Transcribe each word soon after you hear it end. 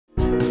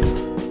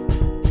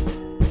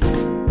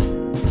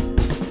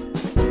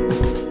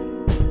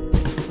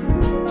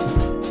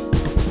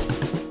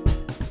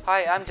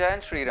Hi, I'm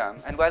Jayant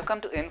Sriram, and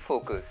welcome to In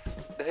Focus,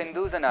 the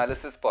Hindus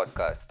Analysis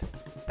Podcast.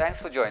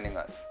 Thanks for joining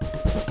us.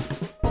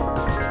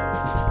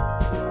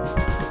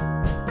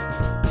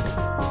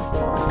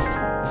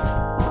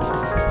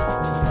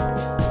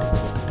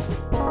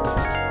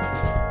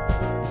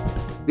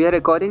 We are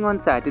recording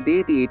on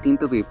Saturday, the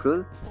 18th of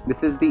April.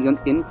 This is the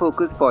In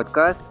Focus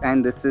podcast,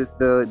 and this is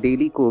the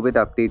daily COVID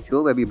update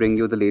show where we bring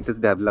you the latest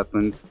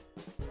developments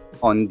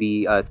on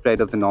the spread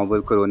of the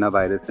novel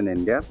coronavirus in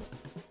India.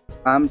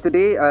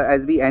 Today,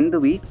 as we end the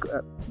week,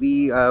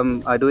 we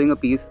are doing a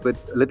piece with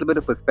a little bit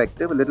of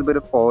perspective, a little bit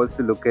of pause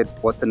to look at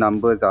what the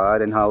numbers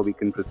are and how we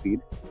can proceed.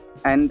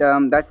 And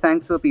that's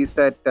thanks to a piece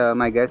that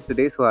my guest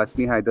today,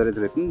 Suhasini Haidar, has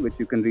written, which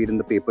you can read in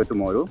the paper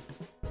tomorrow.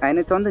 And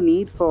it's on the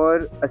need for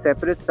a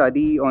separate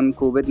study on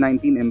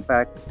COVID-19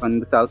 impact on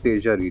the South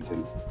Asia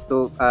region.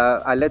 So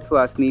I'll let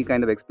Suhasini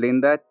kind of explain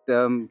that,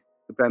 the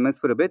premise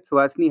for a bit.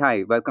 Suhasini,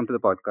 hi, welcome to the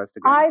podcast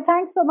again. Hi,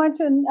 thanks so much,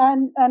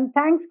 and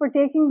thanks for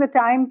taking the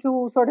time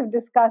to sort of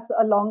discuss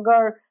a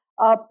longer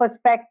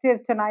perspective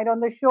tonight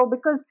on the show.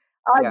 Because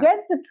Yeah.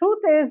 again, the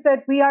truth is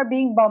that we are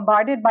being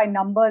bombarded by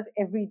numbers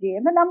every day,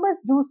 and the numbers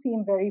do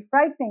seem very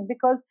frightening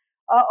because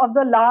of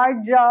the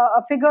large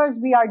figures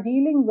we are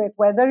dealing with,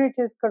 whether it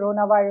is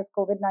coronavirus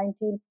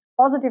COVID-19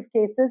 positive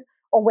cases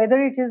or whether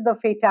it is the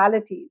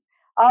fatalities.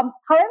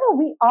 However,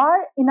 we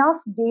are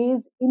enough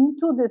days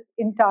into this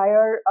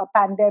entire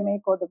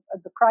pandemic or the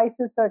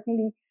crisis,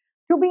 certainly,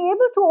 to be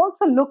able to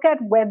also look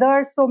at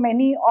whether so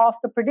many of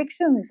the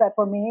predictions that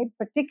were made,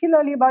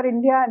 particularly about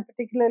India and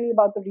particularly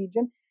about the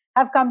region,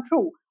 have come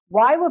true.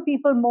 Why were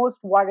people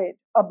most worried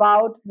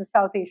about the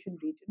South Asian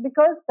region?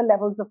 Because the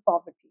levels of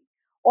poverty,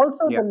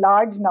 also Yeah. the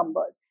large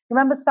numbers.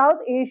 Remember,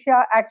 South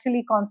Asia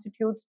actually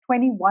constitutes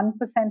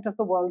 21% of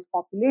the world's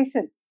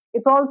population.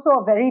 It's also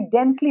a very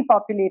densely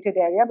populated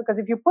area because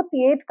if you put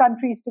the 8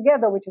 countries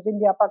together, which is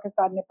India,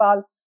 Pakistan,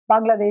 Nepal,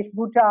 Bangladesh,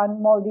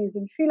 Bhutan, Maldives,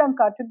 and Sri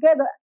Lanka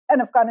together,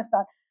 and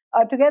Afghanistan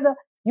together,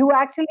 you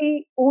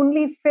actually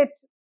only fit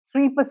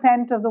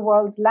 3% of the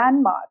world's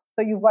landmass.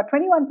 So you've got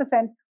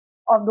 21%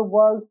 of the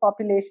world's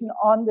population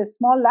on this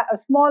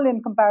small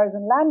in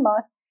comparison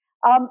landmass.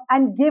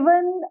 And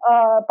given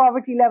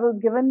poverty levels,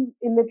 given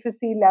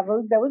illiteracy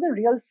levels, there was a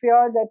real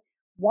fear that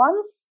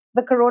once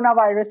the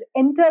coronavirus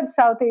entered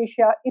South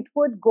Asia, it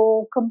would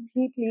go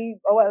completely,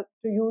 well,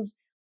 to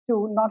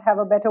not have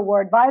a better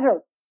word,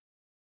 viral.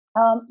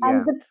 And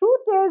Yeah. the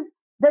truth is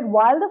that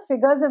while the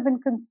figures have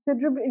been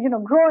considerably,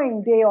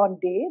 growing day on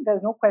day,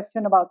 there's no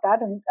question about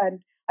that. And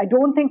I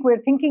don't think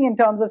we're thinking in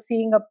terms of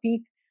seeing a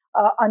peak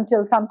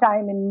until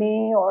sometime in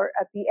May or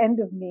at the end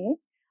of May.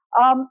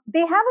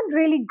 They haven't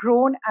really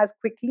grown as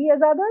quickly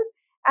as others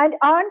and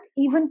aren't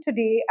even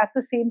today at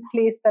the same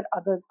place that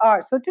others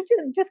are. So to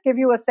just give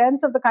you a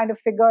sense of the kind of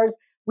figures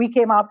we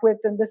came up with,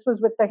 and this was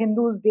with the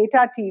Hindus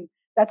data team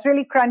that's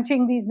really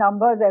crunching these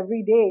numbers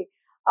every day.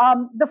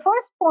 The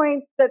first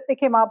point that they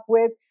came up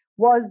with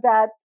was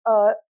that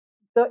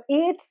the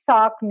 8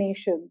 SAARC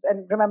nations,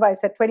 and remember I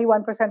said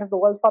 21% of the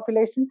world's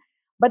population,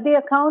 but they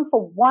account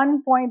for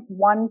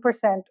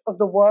 1.1% of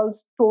the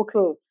world's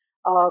total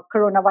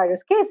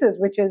coronavirus cases,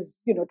 which is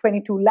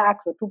 22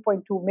 lakhs or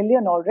 2.2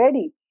 million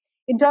already.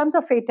 In terms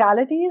of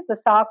fatalities, the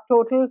SAARC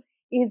total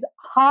is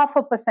half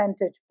a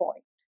percentage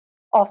point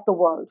of the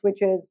world,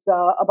 which is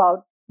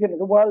about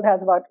the world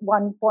has about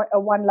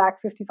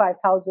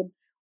 1,55,000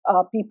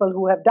 people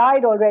who have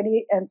died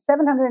already, and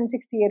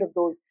 768 of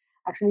those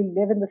actually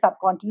live in the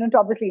subcontinent.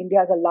 Obviously,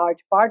 India is a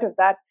large part of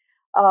that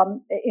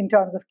in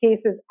terms of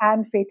cases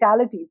and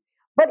fatalities.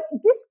 But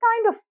this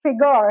kind of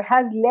figure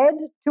has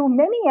led to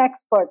many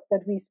experts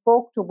that we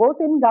spoke to,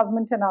 both in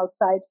government and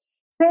outside,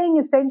 saying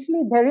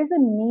essentially there is a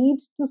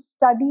need to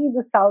study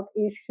the South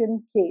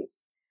Asian case.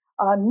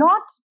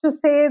 Not to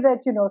say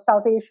that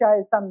South Asia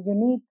is some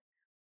unique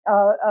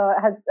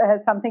has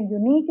something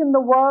unique in the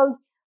world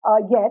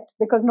yet,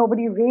 because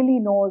nobody really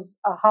knows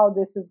how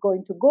this is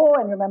going to go.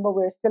 And remember,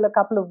 we're still a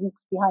couple of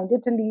weeks behind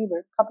Italy.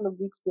 We're a couple of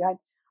weeks behind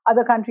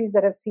other countries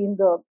that have seen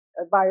the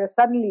virus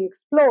suddenly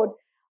explode.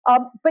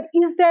 But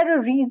is there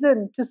a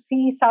reason to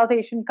see South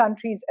Asian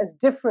countries as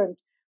different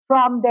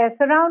from their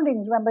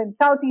surroundings? Remember, in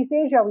Southeast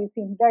Asia, we've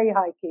seen very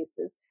high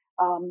cases.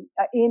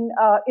 In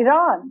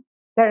Iran,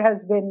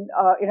 Iran's been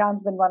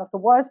one of the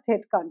worst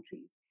hit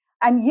countries.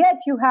 And yet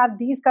you have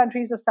these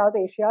countries of South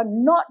Asia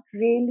not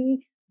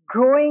really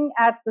growing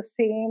at the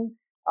same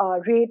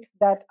rate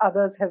that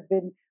others have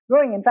been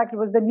growing. In fact, it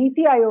was the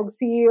Niti Aayog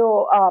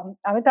CEO,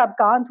 Amitabh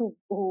Kant, who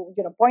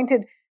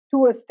pointed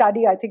to a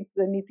study I think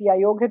the Niti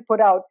Aayog had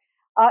put out,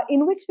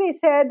 in which they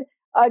said,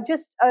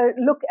 just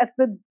look at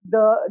the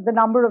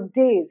number of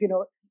days.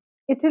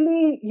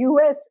 Italy,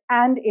 US,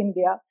 and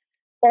India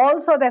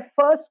all saw their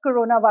first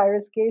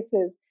coronavirus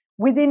cases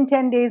within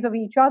 10 days of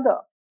each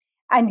other.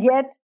 And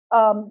yet,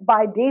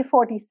 by day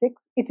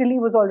 46, Italy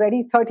was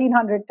already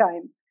 1,300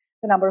 times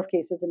the number of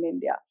cases in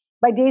India.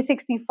 By day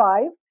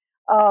 65,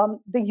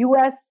 the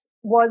US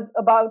was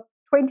about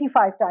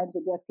 25 times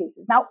India's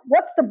cases. Now,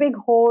 what's the big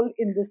hole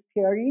in this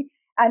theory?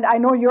 And I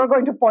know you're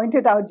going to point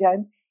it out,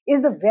 Jen,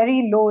 is the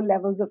very low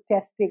levels of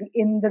testing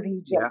in the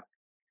region.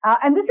 Yeah.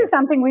 And this is Yes.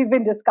 something we've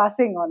been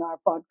discussing on our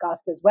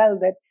podcast as well.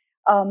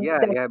 Yeah.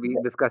 That Yeah. We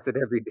discuss it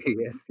every day.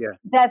 Yes. Yeah.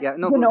 that Yeah.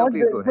 No. you Go. No. know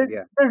Please go ahead.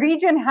 Yeah. the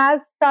region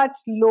has such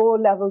low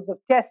levels of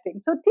testing.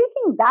 So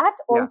taking that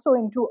Yeah. also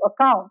into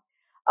account,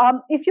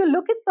 if you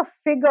look at the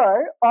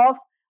figure of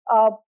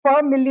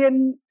per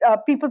million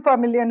people per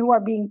million who are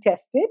being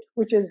tested,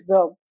 which is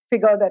the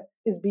figure that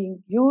is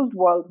being used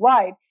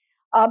worldwide,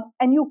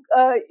 and you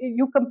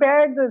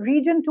compare the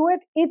region to it,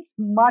 it's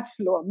much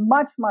lower,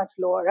 much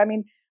lower. I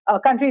mean,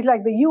 countries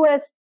like the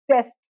US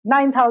test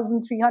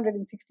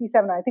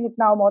 9,367. I think it's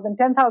now more than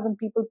 10,000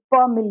 people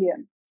per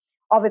million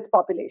of its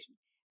population.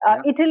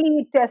 Yeah.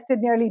 Italy tested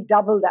nearly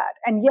double that,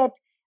 and yet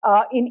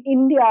in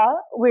India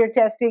we're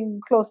testing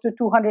close to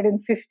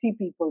 250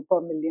 people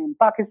per million.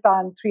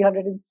 Pakistan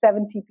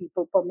 370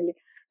 people per million.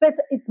 So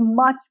it's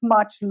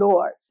much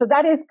lower. So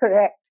that is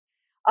correct.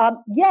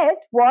 Yet,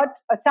 what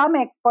some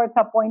experts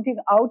are pointing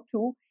out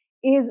to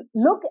is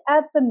look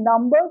at the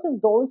numbers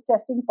of those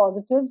testing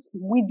positives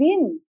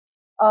within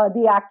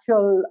the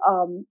actual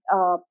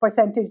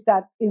percentage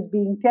that is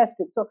being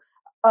tested. So,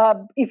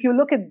 if you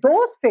look at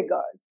those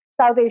figures,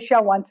 South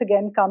Asia once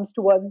again comes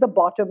towards the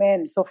bottom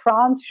end. So,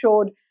 France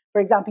showed, for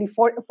example,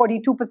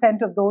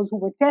 42% of those who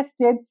were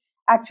tested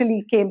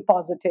actually came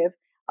positive.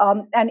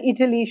 And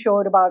Italy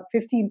showed about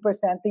 15%,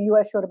 the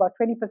US showed about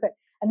 20%.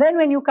 And then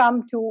when you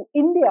come to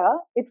India,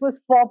 it was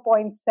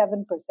 4.7%,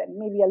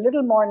 maybe a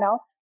little more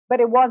now, but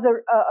it was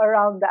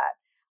around that.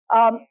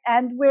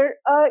 And we're,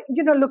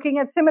 looking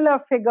at similar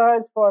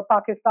figures for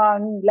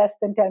Pakistan, less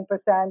than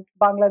 10%,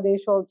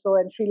 Bangladesh also,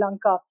 and Sri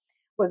Lanka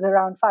was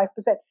around 5%.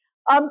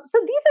 So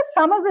these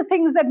are some of the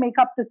things that make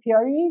up the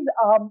theories.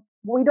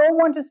 We don't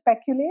want to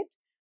speculate.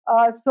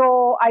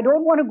 So I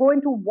don't want to go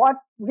into what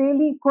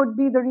really could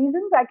be the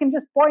reasons. I can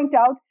just point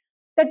out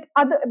that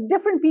other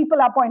different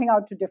people are pointing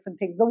out to different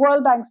things. The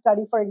World Bank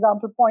study, for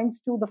example, points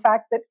to the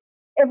fact that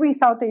every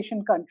South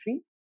Asian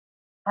country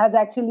has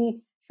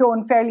actually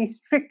shown fairly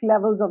strict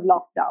levels of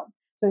lockdown.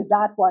 So is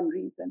that one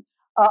reason?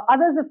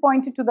 Others have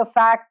pointed to the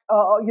fact,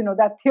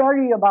 that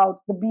theory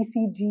about the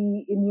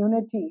BCG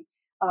immunity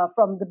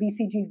from the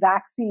BCG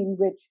vaccine,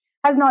 which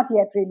has not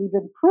yet really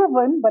been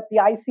proven, but the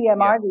Yeah.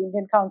 ICMR, the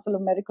Indian Council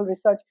of Medical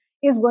Research,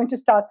 is going to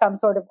start some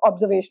sort of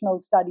observational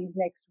studies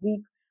next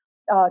week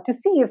to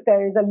see if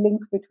there is a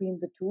link between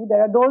the two.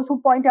 There are those who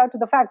point out to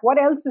the fact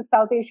what else is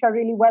South Asia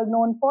really well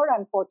known for,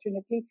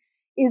 unfortunately,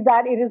 is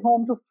that it is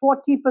home to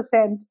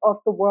 40%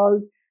 of the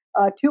world's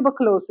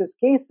tuberculosis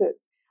cases.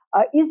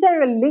 Is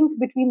there a link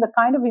between the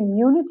kind of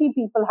immunity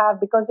people have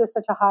because there's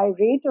such a high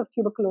rate of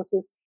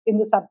tuberculosis in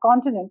the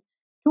subcontinent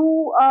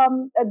to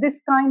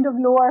this kind of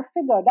lower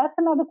figure? That's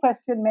another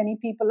question many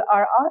people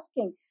are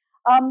asking.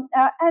 I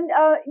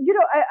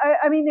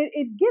mean,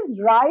 it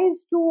gives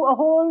rise to a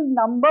whole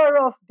number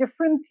of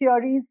different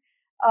theories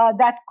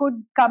that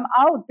could come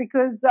out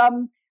because,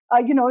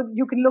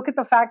 you can look at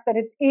the fact that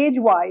it's age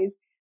wise,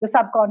 the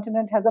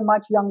subcontinent has a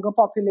much younger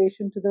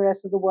population to the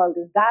rest of the world.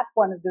 Is that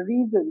one of the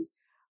reasons?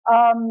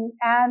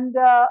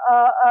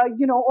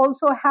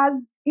 Also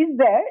is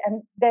there,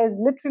 and there's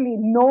literally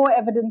no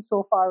evidence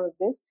so far of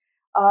this,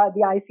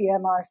 the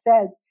ICMR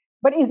says,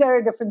 but is there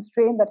a different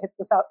strain that hit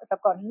the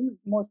subcontinent?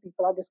 Most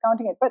people are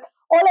discounting it. But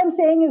all I'm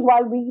saying is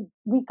while we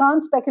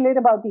can't speculate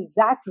about the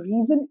exact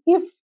reason,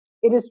 if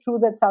it is true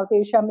that South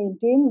Asia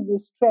maintains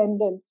this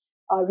trend and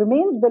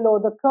remains below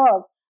the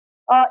curve,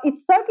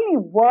 it's certainly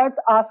worth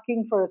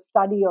asking for a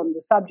study on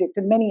the subject,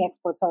 and many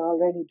experts are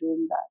already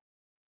doing that.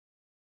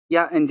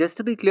 Yeah. And just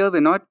to be clear,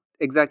 we're not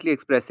exactly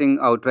expressing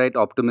outright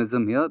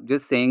optimism here.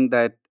 Just saying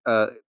that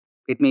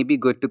it may be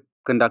good to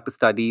conduct a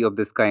study of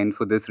this kind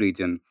for this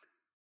region.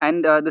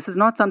 And this is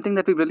not something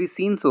that we've really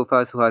seen so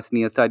far,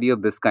 Suhasini, a study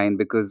of this kind,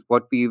 because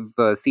what we've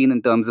seen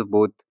in terms of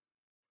both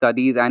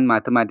studies and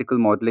mathematical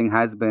modeling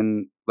has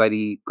been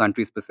very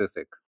country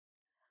specific.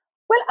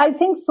 Well, I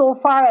think so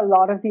far a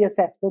lot of the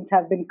assessments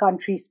have been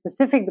country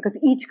specific because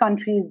each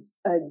country is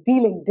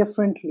dealing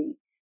differently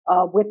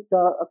with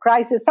the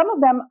crisis. Some of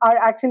them are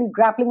actually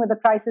grappling with the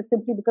crisis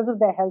simply because of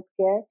their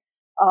healthcare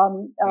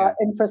Yeah.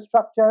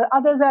 infrastructure.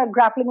 Others are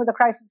grappling with the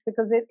crisis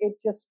because it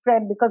just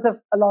spread because of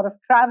a lot of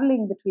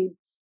traveling between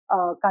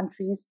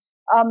countries.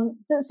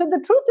 So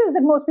the truth is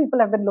that most people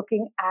have been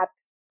looking at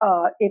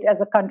it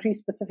as a country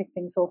specific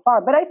thing so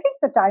far. But I think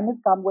the time has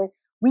come where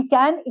we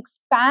can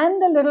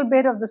expand a little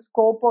bit of the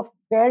scope of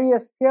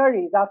various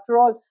theories. After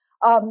all,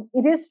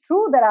 it is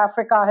true that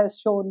Africa has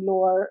shown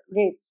lower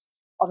rates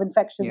of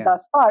infection Yeah.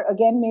 thus far.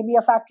 Again, maybe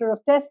a factor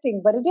of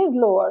testing, but it is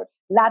lower.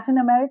 Latin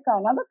America,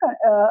 another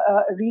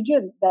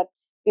region that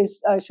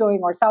is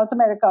showing, or South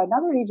America,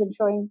 another region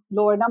showing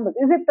lower numbers.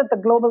 Is it that the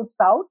global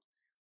South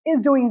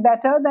is doing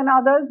better than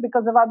others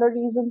because of other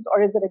reasons,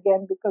 or is it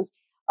again because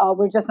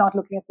we're just not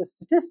looking at the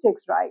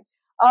statistics right?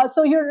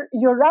 So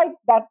you're right.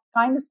 That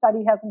kind of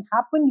study hasn't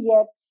happened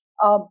yet,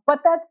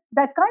 but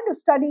that kind of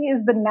study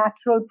is the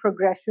natural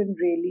progression,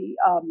 really,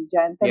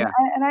 Jayant. Yeah.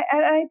 And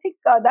I think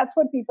that's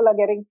what people are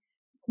getting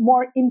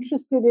more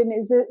interested in.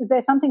 Is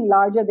there something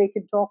larger they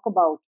can talk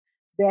about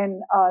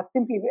than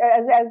simply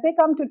as they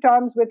come to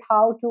terms with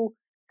how to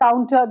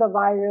counter the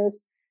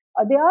virus.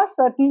 They are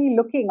certainly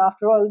looking.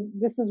 After all,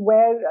 this is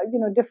where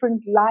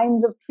different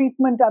lines of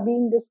treatment are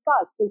being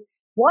discussed. Is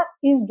what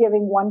is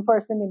giving one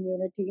person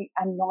immunity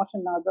and not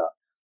another?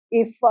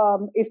 If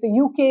the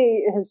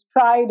UK has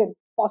tried and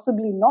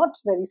possibly not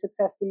very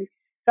successfully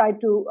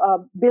tried to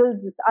build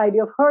this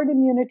idea of herd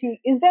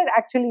immunity, is there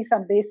actually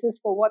some basis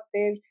for what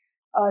they're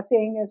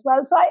saying as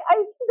well? So I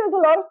think there's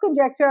a lot of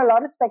conjecture, a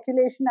lot of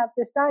speculation at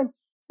this time.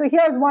 So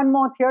here's one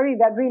more theory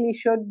that really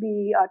should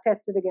be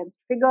tested against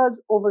figures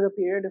over a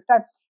period of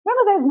time.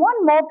 Remember, there's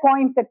one more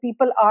point that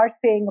people are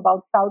saying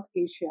about South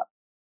Asia.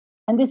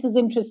 And this is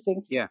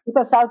interesting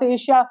because South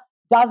Asia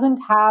doesn't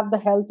have the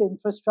health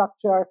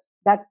infrastructure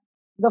that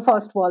the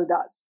first world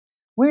does.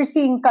 We're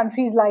seeing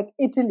countries like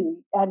Italy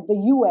and the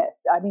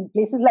US, I mean,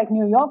 places like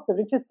New York, the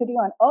richest city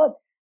on earth,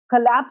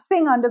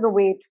 collapsing under the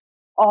weight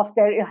of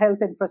their health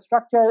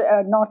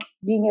infrastructure, not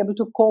being able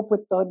to cope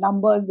with the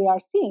numbers they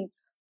are seeing.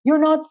 You're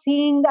not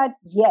seeing that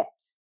yet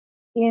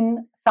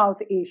in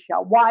South Asia.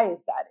 Why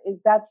is that? Is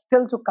that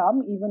still to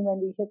come, even when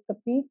we hit the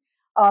peak?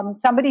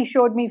 Somebody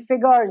showed me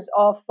figures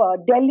of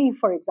Delhi,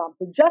 for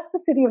example, just the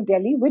city of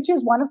Delhi, which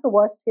is one of the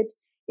worst hit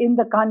in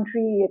the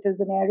country. It is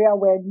an area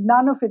where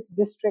none of its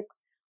districts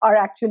are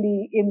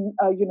actually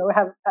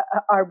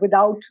are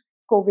without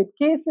COVID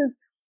cases,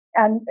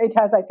 and it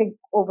has, I think,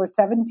 over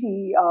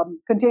 70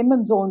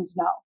 containment zones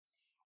now.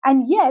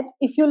 And yet,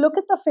 if you look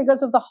at the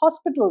figures of the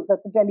hospitals that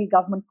the Delhi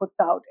government puts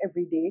out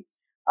every day,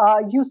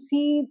 you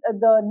see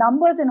the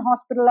numbers in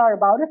hospital are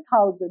about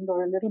 1,000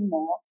 or a little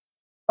more.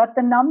 But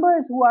the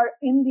numbers who are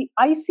in the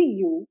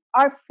ICU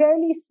are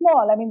fairly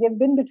small. I mean, they've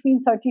been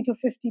between 30 to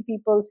 50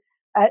 people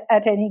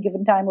at any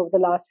given time over the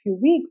last few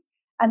weeks.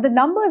 And the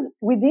numbers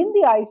within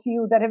the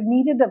ICU that have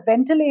needed a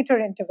ventilator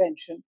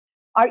intervention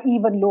are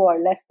even lower,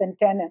 less than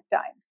 10 at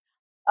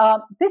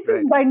times. This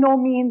is by no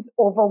means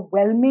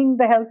overwhelming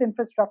the health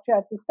infrastructure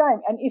at this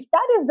time. And if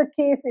that is the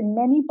case in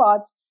many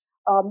parts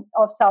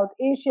of South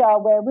Asia,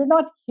 where we're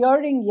not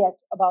hearing yet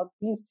about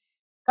these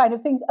kind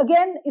of things,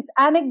 again, it's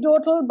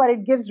anecdotal, but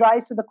it gives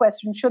rise to the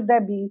question, should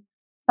there be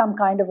some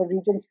kind of a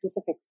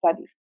region-specific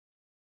study?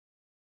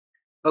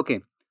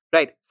 Okay.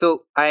 Right.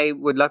 So I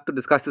would love to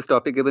discuss this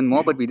topic even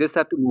more, but we just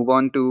have to move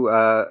on to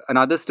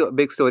another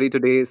big story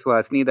today,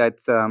 Suhasini,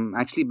 that's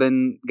actually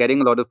been getting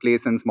a lot of play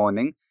since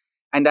morning.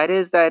 And that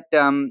is that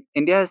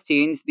India has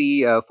changed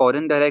the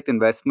foreign direct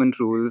investment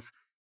rules.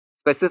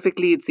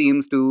 Specifically, it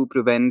seems to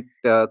prevent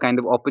kind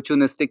of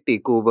opportunistic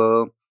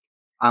takeover.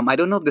 I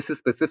don't know if this is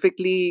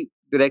specifically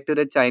directed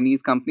at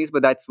Chinese companies,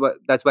 but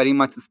that's very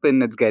much the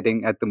spin it's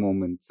getting at the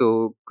moment.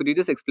 So could you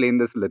just explain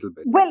this a little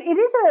bit? Well, it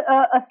is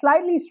a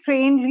slightly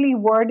strangely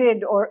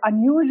worded or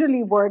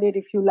unusually worded,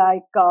 if you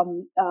like,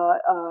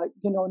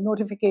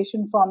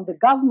 notification from the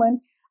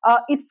government.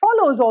 It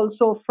follows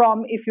also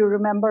from, if you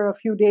remember, a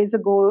few days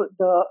ago,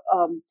 the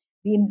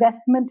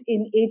investment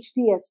in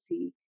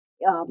HDFC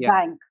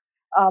Bank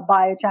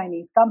by a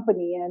Chinese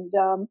company,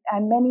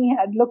 and many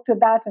had looked at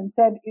that and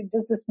said,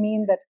 does this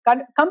mean that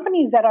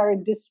companies that are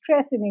in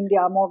distress in India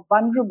are more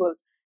vulnerable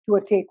to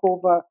a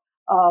takeover,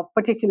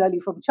 particularly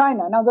from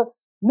China? Now, the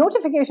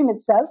notification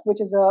itself, which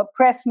is a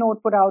press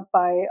note put out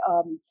by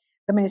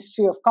the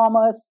Ministry of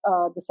Commerce,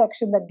 the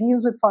section that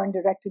deals with foreign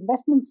direct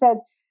investment,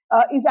 says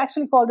is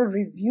actually called a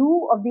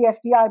review of the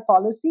FDI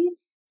policy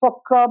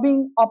for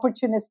curbing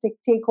opportunistic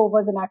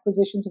takeovers and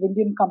acquisitions of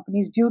Indian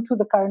companies due to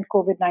the current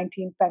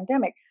COVID-19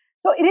 pandemic.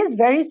 So it is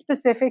very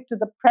specific to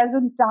the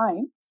present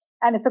time,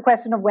 and it's a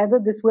question of whether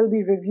this will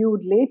be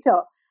reviewed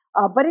later.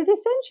 But it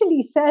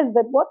essentially says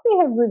that what they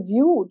have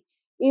reviewed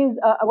is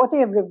what they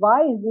have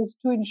revised is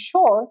to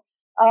ensure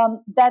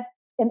that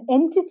an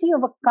entity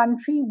of a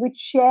country which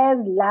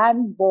shares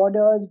land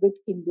borders with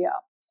India,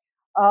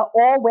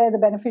 or where the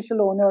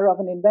beneficial owner of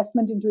an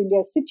investment into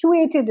India is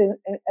situated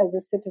as a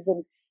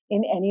citizen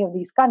in any of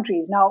these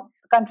countries. Now,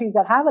 countries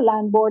that have a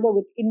land border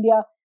with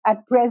India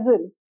at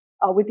present,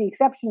 with the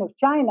exception of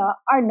China,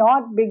 are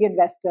not big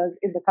investors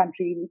in the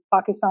country.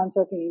 Pakistan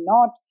certainly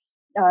not.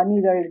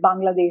 Neither is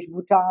Bangladesh,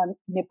 Bhutan,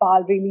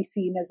 Nepal really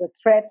seen as a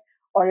threat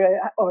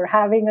or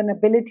having an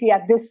ability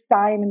at this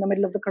time in the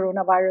middle of the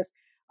coronavirus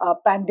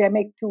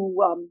pandemic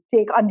to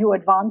take undue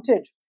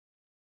advantage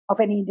of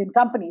any Indian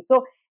company.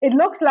 So it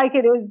looks like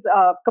it is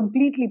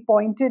completely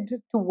pointed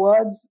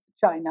towards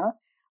China,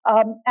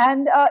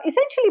 and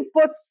essentially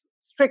puts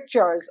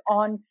strictures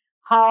on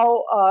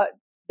how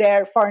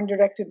their foreign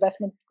direct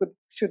investment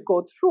should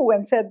go through,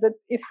 and said that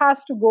it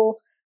has to go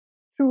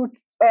through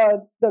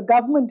the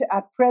government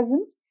at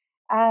present,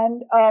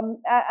 and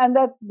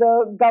that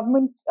the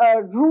government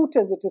route,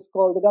 as it is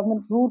called, the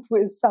government route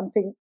is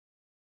something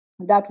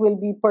that will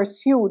be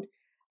pursued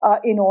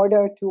in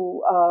order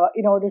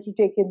to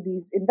take in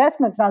these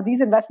investments. Now,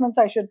 these investments,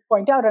 I should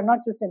point out, are not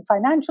just in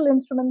financial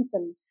instruments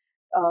and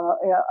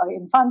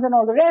in funds and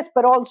all the rest,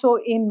 but also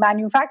in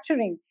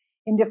manufacturing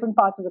in different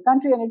parts of the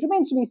country. And it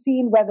remains to be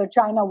seen whether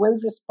China will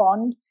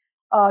respond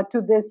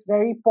to this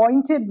very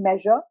pointed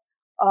measure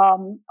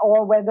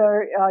or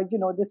whether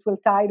this will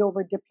tide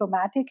over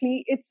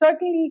diplomatically. It's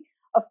certainly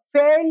a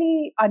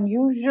fairly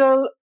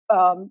unusual,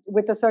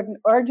 with a certain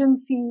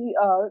urgency,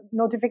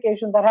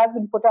 notification that has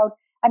been put out,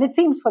 and it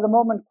seems for the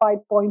moment quite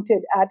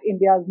pointed at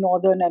India's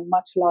northern and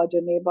much larger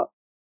neighbor.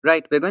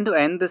 Right. We're going to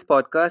end this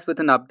podcast with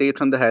an update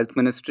from the Health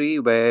Ministry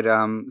where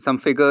some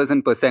figures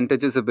and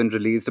percentages have been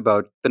released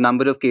about the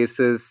number of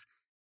cases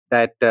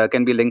that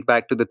can be linked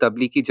back to the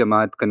Tablighi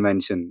Jamaat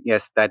Convention.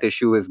 Yes, that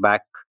issue is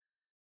back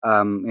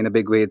in a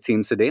big way, it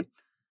seems, today.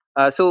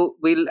 So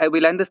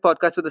we'll end this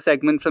podcast with a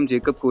segment from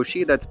Jacob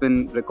Koshi that's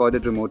been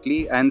recorded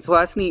remotely. And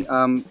Suhasini,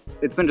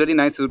 it's been really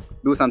nice to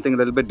do something a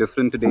little bit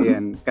different today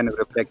and kind of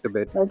reflect a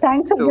bit. Well,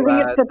 thanks for giving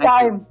it the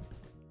time. You.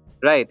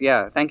 Right,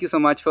 yeah. Thank you so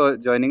much for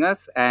joining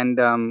us. And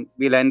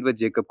we'll end with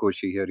Jacob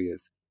Koshi. Here he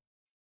is.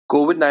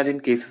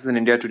 COVID-19 cases in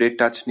India today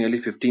touched nearly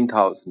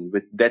 15,000,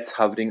 with deaths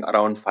hovering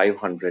around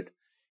 500.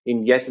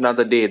 In yet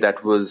another day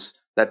that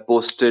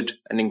posted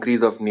an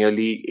increase of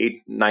nearly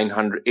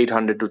 800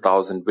 to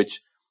 1,000,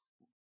 which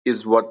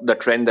is what the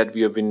trend that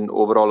we have been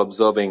overall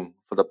observing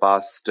for the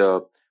past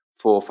 4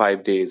 or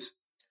 5 days.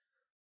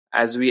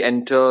 As we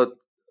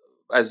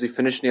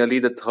finish nearly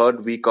the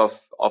third week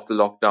of the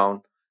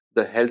lockdown,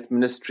 the Health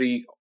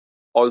Ministry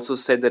also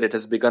said that it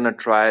has begun a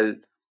trial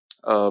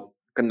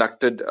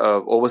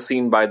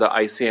overseen by the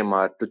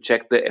ICMR to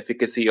check the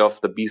efficacy of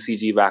the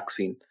BCG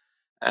vaccine.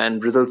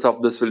 And results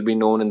of this will be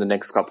known in the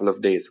next couple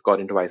of days,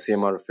 according to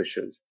ICMR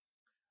officials.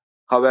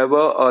 However,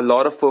 a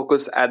lot of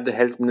focus at the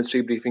Health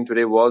Ministry briefing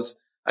today was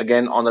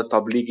again on the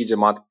Tablighi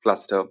Jamaat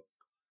cluster.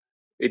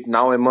 It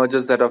now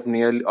emerges that of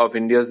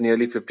India's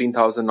nearly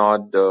 15,000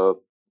 odd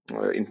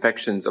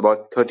infections,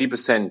 about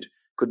 30%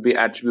 could be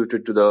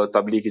attributed to the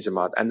Tablighi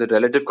Jamaat, and the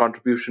relative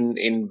contribution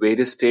in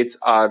various states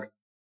are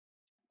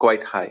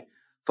quite high.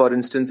 For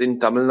instance, in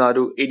Tamil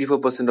Nadu,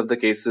 84% of the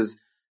cases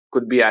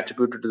could be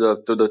attributed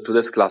to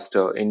this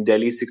cluster. In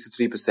Delhi,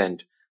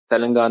 63%,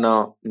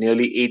 Telangana,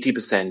 nearly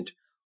 80%,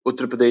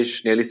 Uttar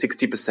Pradesh, nearly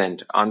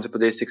 60%, Andhra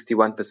Pradesh,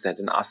 61%,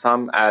 and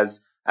Assam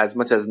as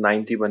much as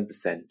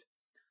 91%.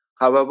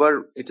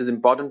 However, it is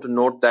important to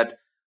note that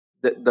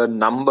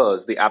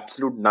the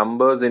absolute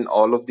numbers in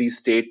all of these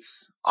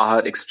states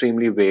are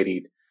extremely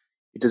varied.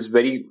 It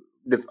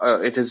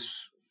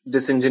is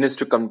disingenuous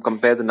to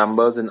compare the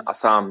numbers in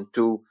Assam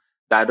to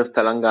that of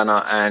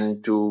Telangana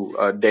and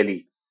to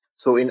Delhi.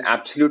 So in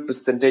absolute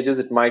percentages,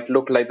 it might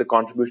look like the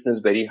contribution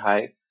is very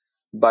high,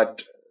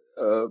 but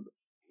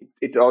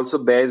it also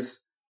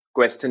bears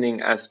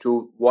questioning as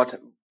to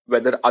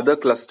whether other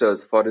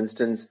clusters, for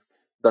instance,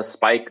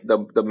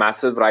 the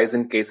massive rise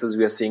in cases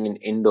we are seeing in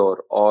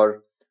Indore,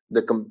 or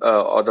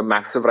the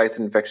massive rise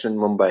in infection in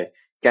Mumbai,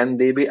 can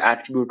they be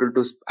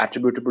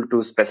attributable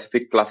to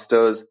specific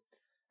clusters?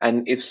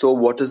 And if so,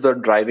 what is the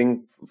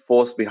driving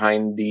force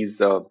behind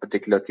these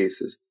particular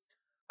cases?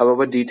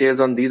 However, details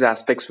on these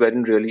aspects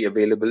weren't really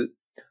available.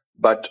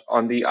 But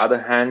on the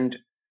other hand,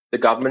 the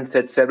government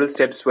said several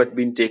steps were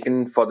being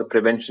taken for the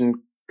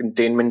prevention,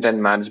 containment,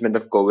 and management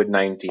of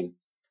COVID-19.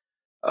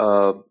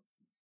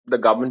 The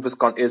government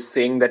is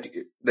saying that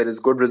there is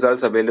good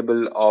results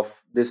available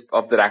of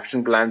their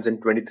action plans in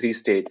 23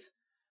 states,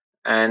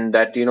 and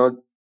that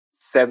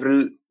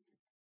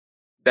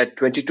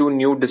 22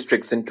 new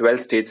districts in 12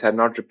 states have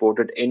not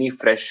reported any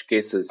fresh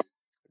cases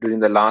during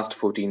the last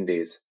 14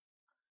 days.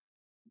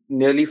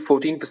 Nearly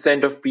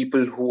 14% of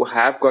people who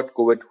have got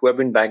COVID, who have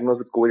been diagnosed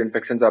with COVID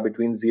infections, are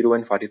between 0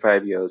 and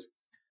 45 years.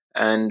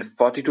 And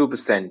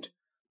 42%,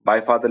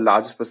 by far the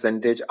largest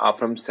percentage, are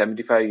from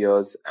 75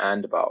 years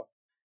and above.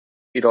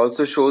 It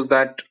also shows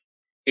that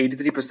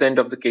 83%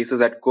 of the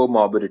cases had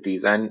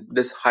comorbidities. And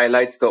this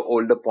highlights the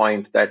older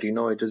point that,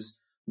 it is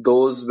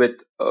those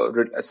with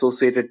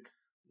associated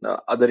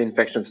other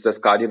infections such as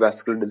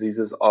cardiovascular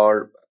diseases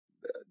or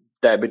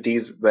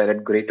diabetes were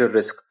at greater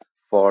risk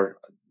for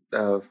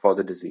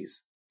the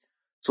disease.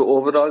 So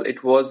overall,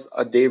 it was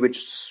a day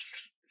which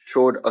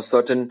showed a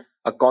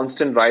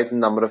constant rise in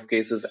number of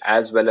cases,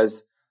 as well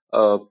as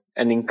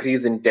an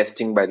increase in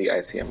testing by the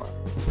ICMR.